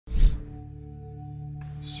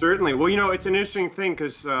Certainly. Well, it's an interesting thing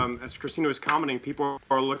because, as Christina was commenting, people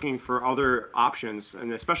are looking for other options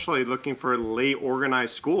and especially looking for lay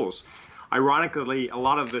organized schools. Ironically, a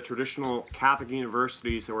lot of the traditional Catholic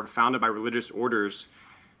universities that were founded by religious orders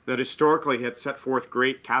that historically had set forth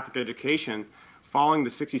great Catholic education following the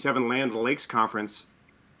 67 Land of the Lakes Conference,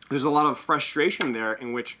 there's a lot of frustration there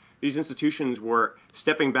in which these institutions were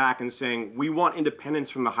stepping back and saying, we want independence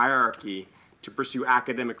from the hierarchy to pursue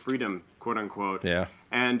academic freedom, quote unquote. Yeah.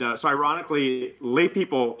 And so ironically, lay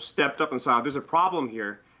people stepped up and saw there's a problem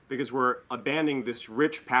here because we're abandoning this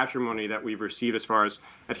rich patrimony that we've received as far as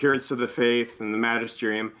adherence to the faith and the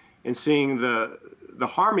magisterium and seeing the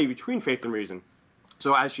harmony between faith and reason.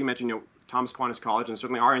 So as you mentioned, Thomas Aquinas College and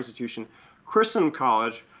certainly our institution, Christendom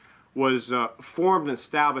College, was formed and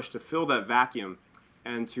established to fill that vacuum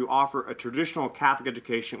and to offer a traditional Catholic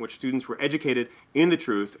education in which students were educated in the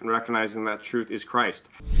truth and recognizing that truth is Christ.